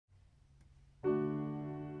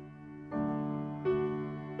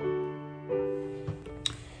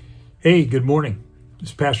Hey, good morning.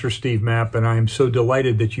 It's Pastor Steve Mapp, and I am so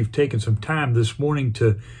delighted that you've taken some time this morning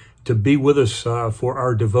to be with us for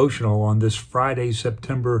our devotional on this Friday,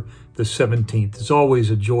 September the 17th. It's always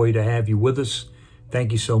a joy to have you with us.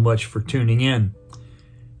 Thank you so much for tuning in.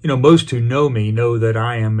 You know, most who know me know that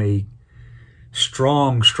I am a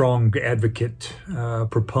strong advocate,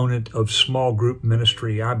 proponent of small group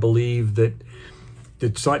ministry. I believe that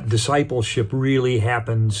discipleship really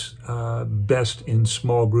happens best in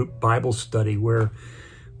small group Bible study, where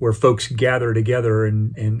folks gather together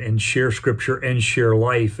and share Scripture and share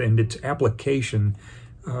life, and its application,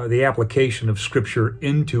 the application of Scripture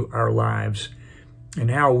into our lives, and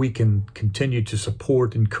how we can continue to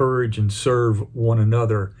support, encourage, and serve one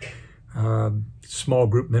another. Small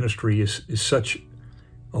group ministry is such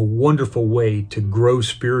a wonderful way to grow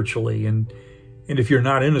spiritually, and if you're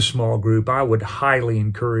not in a small group, I would highly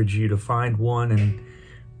encourage you to find one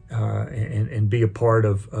and be a part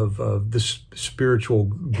of this spiritual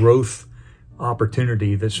growth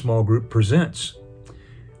opportunity that small group presents.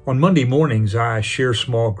 On Monday mornings, I share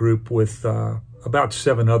small group with about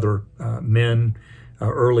 7 other men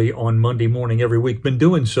early on Monday morning every week. Been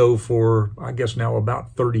doing so for, I guess, now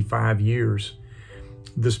about 35 years.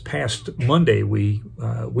 This past Monday, we've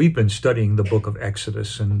been studying the book of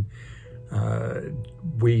Exodus, and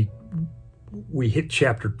we hit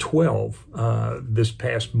chapter 12 this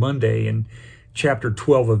past Monday, and chapter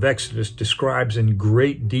 12 of Exodus describes in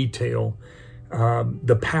great detail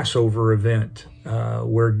the Passover event,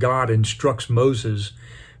 where God instructs Moses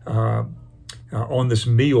on this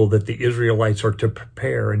meal that the Israelites are to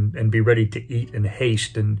prepare and be ready to eat in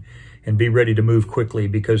haste and be ready to move quickly,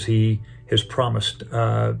 because he has promised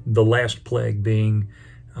the last plague being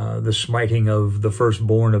the smiting of the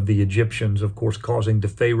firstborn of the Egyptians, of course, causing the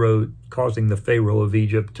Pharaoh of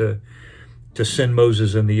Egypt to send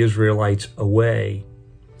Moses and the Israelites away.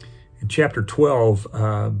 In chapter 12,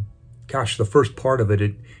 the first part of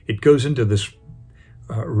it goes into this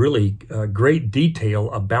really great detail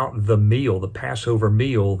about the meal, the Passover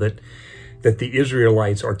meal that the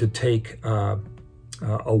Israelites are to take a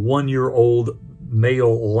 1-year-old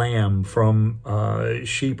male lamb from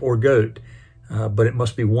sheep or goat, but it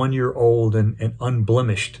must be 1 year old and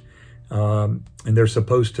unblemished. And they're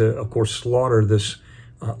supposed to, of course, slaughter this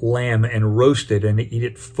lamb and roast it and eat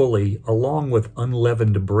it fully, along with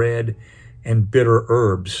unleavened bread and bitter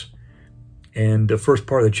herbs. And the first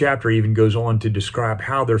part of the chapter even goes on to describe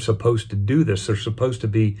how they're supposed to do this. They're supposed to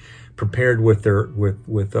be prepared with their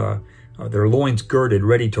loins girded,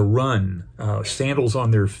 ready to run, sandals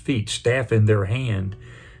on their feet, staff in their hand,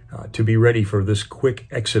 to be ready for this quick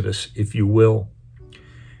exodus, if you will.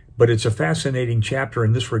 But it's a fascinating chapter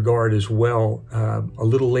in this regard as well. A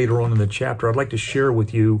little later on in the chapter, I'd like to share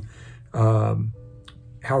with you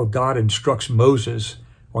how God instructs Moses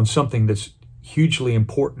on something that's hugely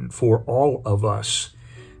important for all of us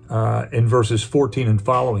in verses 14 and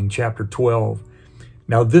following, chapter 12.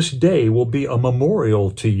 Now this day will be a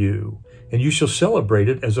memorial to you, and you shall celebrate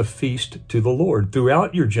it as a feast to the Lord.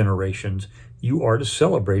 Throughout your generations, you are to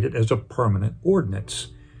celebrate it as a permanent ordinance.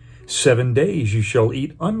 7 days you shall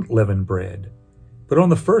eat unleavened bread. But on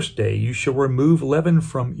the first day you shall remove leaven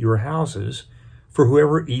from your houses, for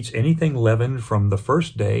whoever eats anything leavened from the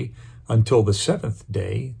first day until the 7th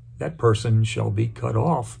day, that person shall be cut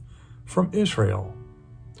off from Israel.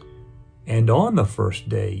 And on the first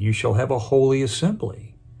day you shall have a holy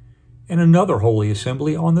assembly, and another holy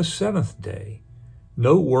assembly on the 7th day.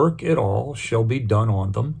 No work at all shall be done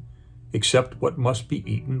on them, except what must be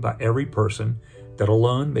eaten by every person, that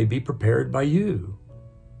alone may be prepared by you.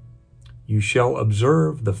 You shall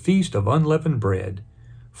observe the feast of unleavened bread,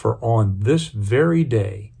 for on this very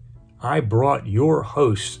day I brought your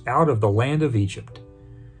hosts out of the land of Egypt.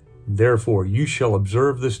 Therefore you shall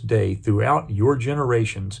observe this day throughout your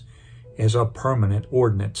generations as a permanent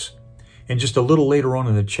ordinance. And just a little later on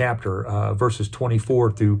in the chapter, verses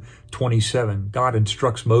 24 through 27, God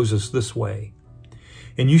instructs Moses this way: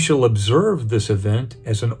 and you shall observe this event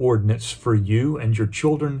as an ordinance for you and your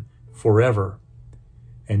children forever.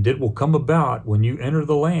 And it will come about when you enter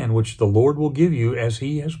the land which the Lord will give you as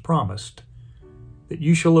he has promised, that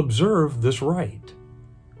you shall observe this rite.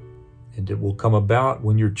 And it will come about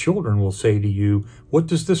when your children will say to you, what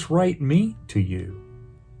does this rite mean to you?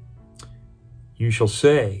 You shall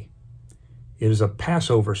say, it is a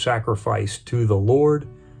Passover sacrifice to the Lord,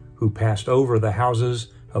 who passed over the houses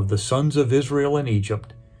of the sons of Israel in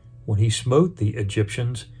Egypt, when he smote the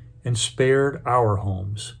Egyptians and spared our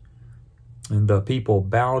homes. And the people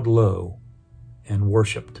bowed low and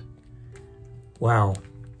worshiped. Wow.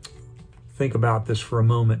 Think about this for a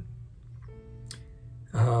moment.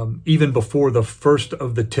 even before the first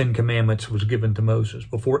of the 10 commandments was given to Moses,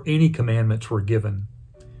 before any commandments were given,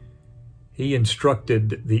 he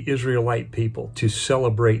instructed the Israelite people to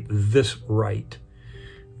celebrate this rite,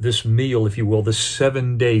 this meal, if you will, the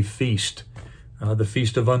 7-day feast, the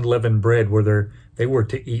Feast of Unleavened Bread, where they were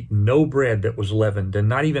to eat no bread that was leavened and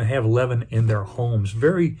not even have leaven in their homes.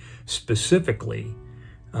 Very specifically,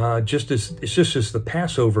 just as the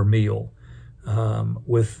Passover meal,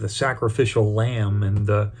 with the sacrificial lamb and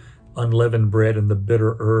the unleavened bread and the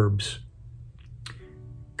bitter herbs.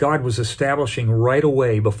 God was establishing right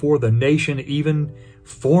away, before the nation even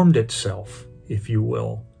formed itself, if you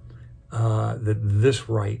will, that this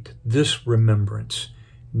rite, this remembrance,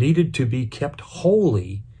 needed to be kept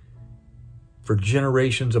holy for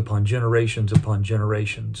generations upon generations upon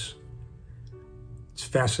generations. It's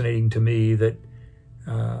fascinating to me that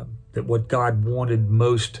what God wanted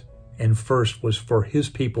most and first was for his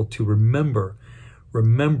people to remember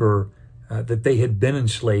that they had been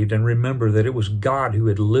enslaved, and remember that it was God who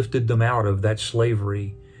had lifted them out of that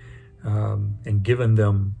slavery and given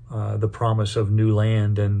them the promise of new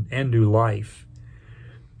land and new life.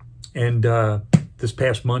 And this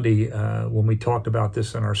past Monday, when we talked about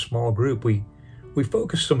this in our small group, we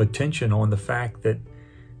focused some attention on the fact that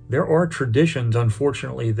there are traditions,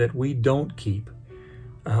 unfortunately, that we don't keep,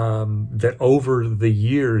 that over the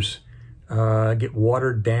years get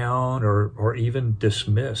watered down or even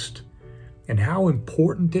dismissed, and how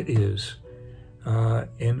important it is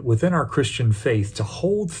within our Christian faith to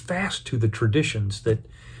hold fast to the traditions that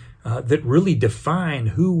really define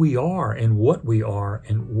who we are and what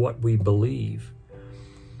we believe.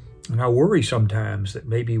 And I worry sometimes that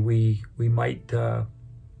maybe we might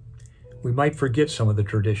forget some of the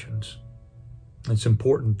traditions. It's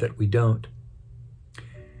important that we don't.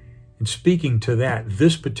 And speaking to that,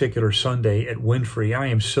 this particular Sunday at Winfrey, I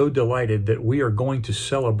am so delighted that we are going to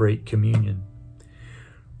celebrate communion.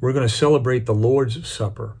 We're going to celebrate the Lord's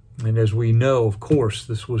Supper. And as we know, of course,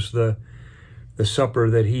 this was the supper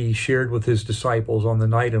that he shared with his disciples on the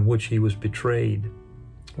night in which he was betrayed,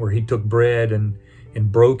 where he took bread and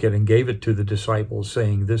broke it and gave it to the disciples,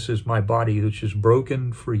 saying, "This is my body which is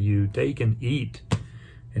broken for you. Take and eat,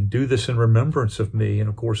 and do this in remembrance of me." And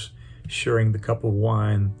of course, sharing the cup of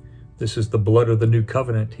wine, "This is the blood of the new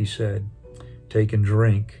covenant," he said. "Take and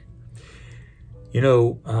drink." You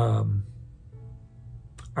know,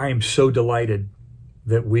 I am so delighted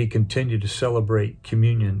that we continue to celebrate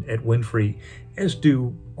communion at Winfrey, as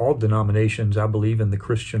do all denominations, I believe, in the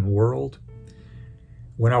Christian world.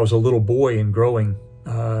 When I was a little boy and growing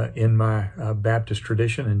in my Baptist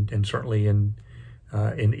tradition, and certainly in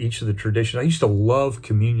each of the traditions, I used to love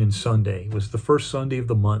Communion Sunday. It was the first Sunday of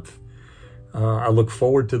the month. I look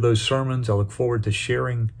forward to those sermons. I look forward to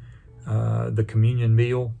sharing the communion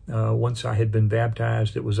meal. Once I had been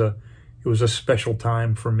baptized, it was a special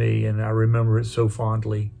time for me, and I remember it so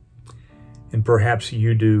fondly. And perhaps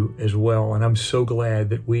you do as well. And I'm so glad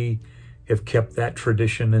that we have kept that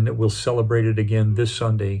tradition, and that we'll celebrate it again this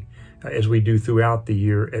Sunday, as we do throughout the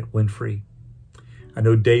year at Winfrey. I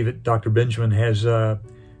know Dr. Benjamin has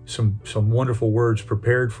some wonderful words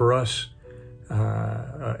prepared for us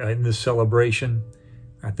in this celebration.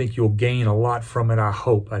 I think you'll gain a lot from it.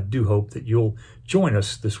 I do hope that you'll join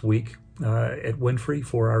us this week at Winfrey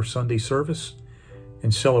for our Sunday service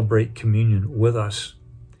and celebrate communion with us.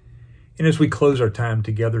 And as we close our time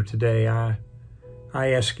together today, I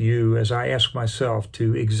ask you, as I ask myself,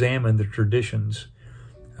 to examine the traditions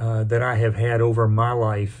that I have had over my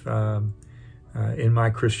life in my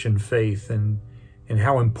Christian faith, and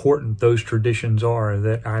how important those traditions are,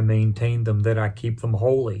 that I maintain them, that I keep them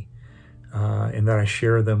holy, and that I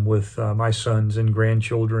share them with my sons and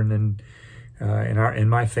grandchildren and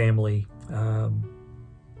my family,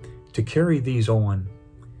 to carry these on.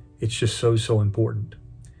 It's just so important.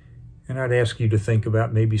 And I'd ask you to think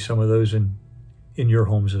about maybe some of those in your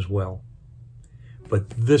homes as well. But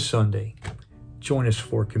this Sunday, join us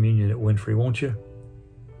for communion at Winfrey, won't you?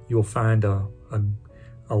 You'll find a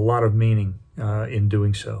lot of meaning in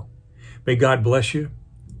doing so. May God bless you.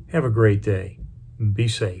 Have a great day. And be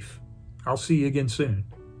safe. I'll see you again soon.